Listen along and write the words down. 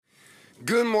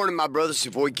Good morning, my brothers. It's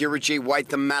your boy, Garrett J. White,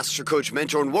 the Master Coach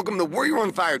Mentor, and welcome to Warrior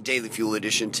on Fire Daily Fuel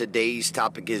Edition. Today's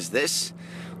topic is this: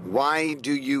 why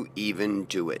do you even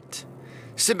do it?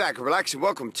 Sit back and relax, and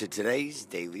welcome to today's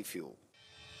Daily Fuel.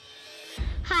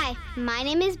 Hi, my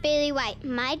name is Bailey White.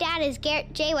 My dad is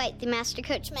Garrett J. White, the Master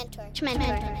Coach Mentor.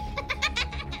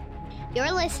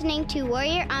 You're listening to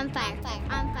Warrior on Fire.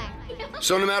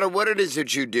 So no matter what it is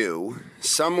that you do,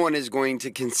 someone is going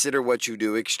to consider what you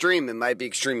do extreme. It might be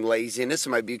extreme laziness, it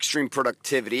might be extreme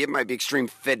productivity, it might be extreme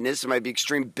fitness, it might be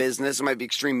extreme business, it might be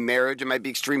extreme marriage, it might be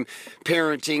extreme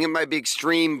parenting, it might be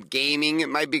extreme gaming, it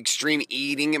might be extreme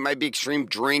eating, it might be extreme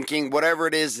drinking, whatever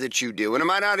it is that you do. And it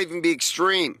might not even be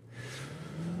extreme.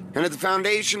 And at the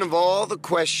foundation of all the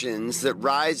questions that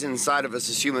rise inside of us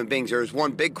as human beings, there is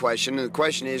one big question, and the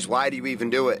question is, why do you even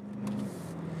do it?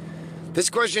 This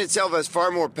question itself has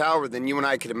far more power than you and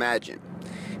I could imagine.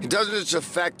 It doesn't just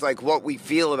affect what we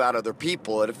feel about other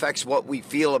people, it affects what we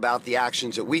feel about the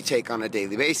actions that we take on a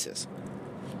daily basis.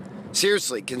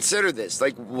 Seriously, consider this.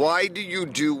 Why do you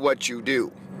do what you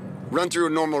do? Run through a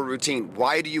normal routine.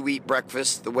 Why do you eat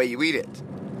breakfast the way you eat it?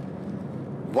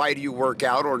 Why do you work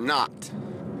out or not?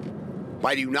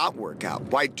 Why do you not work out?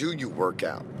 Why do you work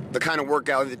out? The kind of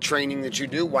workout, the training that you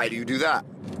do, why do you do that?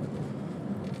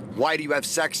 Why do you have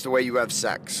sex the way you have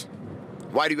sex?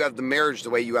 Why do you have the marriage the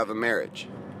way you have a marriage?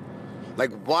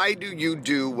 Why do you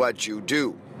do what you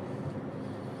do?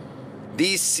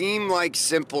 These seem like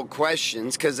simple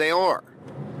questions because they are.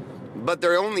 But they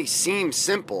only seem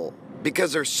simple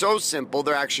because they're so simple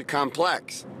they're actually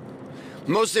complex.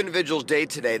 Most individuals day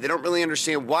to day, they don't really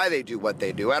understand why they do what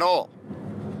they do at all.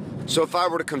 So if I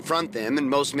were to confront them, and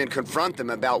most men confront them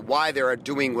about why they're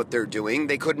doing what they're doing,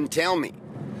 they couldn't tell me.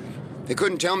 They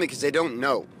couldn't tell me because they don't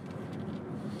know.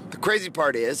 The crazy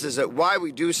part is that why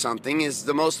we do something is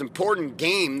the most important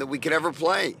game that we could ever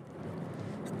play.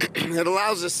 It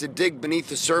allows us to dig beneath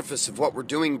the surface of what we're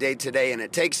doing day to day, and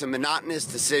it takes the monotonous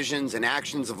decisions and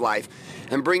actions of life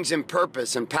and brings in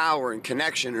purpose and power and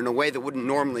connection in a way that wouldn't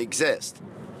normally exist.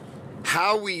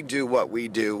 How we do what we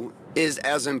do is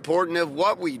as important as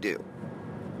what we do.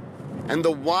 And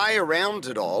the why around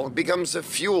it all becomes the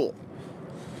fuel.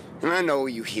 And I know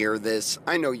you hear this.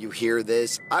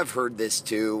 I've heard this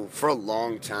too for a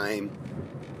long time.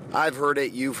 I've heard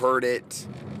it. You've heard it.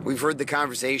 We've heard the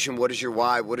conversation. What is your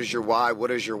why? What is your why? What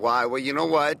is your why? Well, you know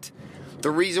what? The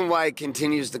reason why it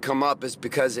continues to come up is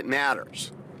because it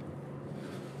matters.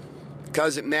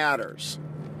 Because it matters.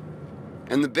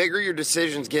 And the bigger your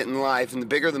decisions get in life, and the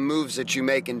bigger the moves that you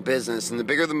make in business, and the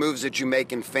bigger the moves that you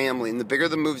make in family, and the bigger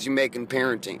the moves you make in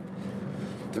parenting,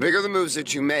 the bigger the moves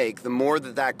that you make, the more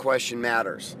that question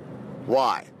matters.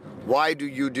 Why? Why do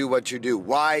you do what you do?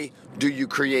 Why do you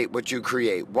create what you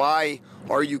create? Why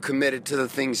are you committed to the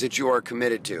things that you are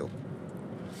committed to?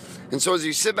 And so as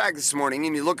you sit back this morning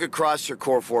and you look across your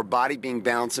core four, body, being,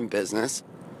 balance, and business,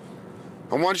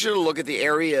 I want you to look at the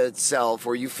area itself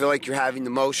where you feel like you're having the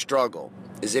most struggle.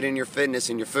 Is it in your fitness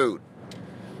and your food?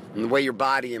 In the way your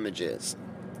body image is?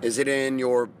 Is it in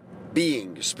your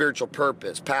being, your spiritual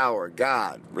purpose, power,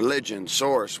 God, religion,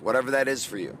 source, whatever that is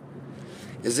for you?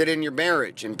 Is it in your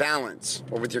marriage and balance,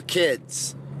 or with your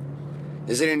kids?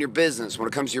 Is it in your business when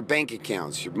it comes to your bank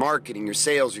accounts, your marketing, your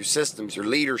sales, your systems, your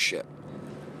leadership?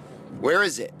 Where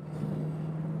is it?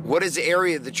 What is the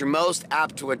area that you're most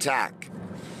apt to attack?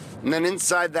 And then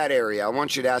inside that area, I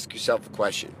want you to ask yourself a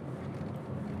question.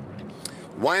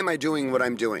 Why am I doing what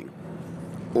I'm doing?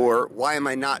 Or why am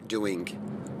I not doing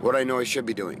what I know I should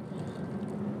be doing?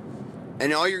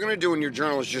 And all you're going to do in your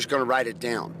journal is just going to write it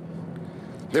down.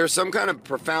 There's some kind of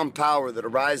profound power that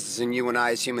arises in you and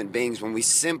I as human beings when we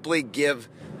simply give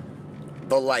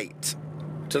the light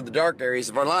to the dark areas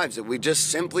of our lives, that we just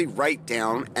simply write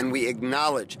down and we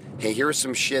acknowledge, hey, here's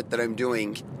some shit that I'm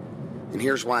doing, and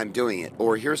here's why I'm doing it.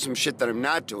 Or here's some shit that I'm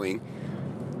not doing,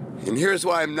 and here's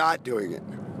why I'm not doing it.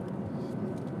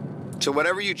 So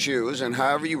whatever you choose and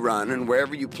however you run and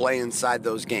wherever you play inside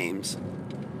those games,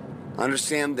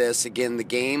 understand this, again, the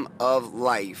game of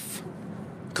life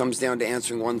comes down to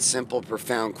answering one simple,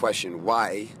 profound question.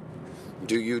 Why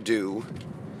do you do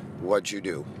what you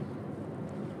do?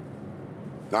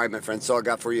 All right, my friends, that's all I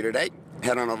got for you today.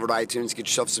 Head on over to iTunes, get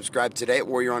yourself subscribed today at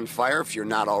Warrior on Fire if you're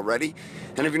not already.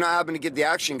 And if you're not having to get the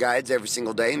action guides every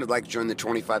single day and would like to join the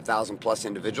 25,000 plus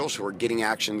individuals who are getting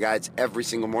action guides every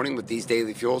single morning with these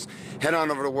daily fuels, head on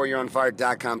over to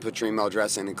warrioronfire.com, put your email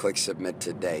address in, and click submit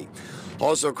today.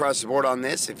 Also across the board on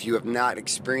this, if you have not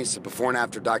experienced the before and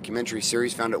after documentary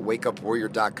series found at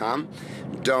wakeupwarrior.com,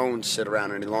 don't sit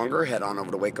around any longer. Head on over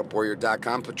to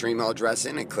wakeupwarrior.com, put your email address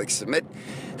in, and click submit.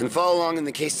 And follow along in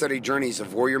the case study journeys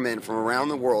of warrior men from around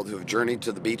the world who have journeyed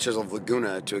to the beaches of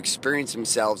Laguna to experience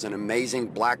themselves an amazing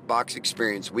black box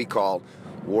experience we call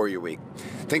Warrior Week.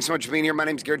 Thanks so much for being here. My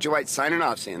name is Garrett J. White, signing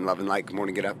off, saying love and light, good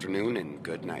morning, good afternoon, and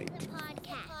good night.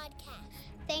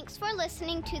 Thanks for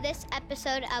listening to this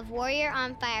episode of Warrior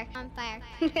on Fire.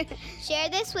 Share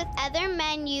this with other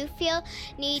men you feel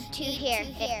need to hear.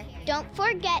 Don't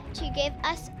forget to give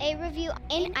us a review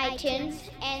in iTunes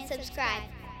and subscribe.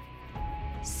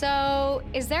 So,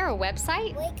 is there a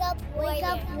website? Wake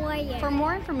Up Warrior. For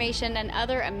more information and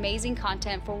other amazing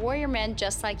content for warrior men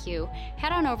just like you,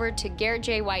 head on over to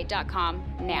GarrettJWhite.com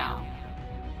now.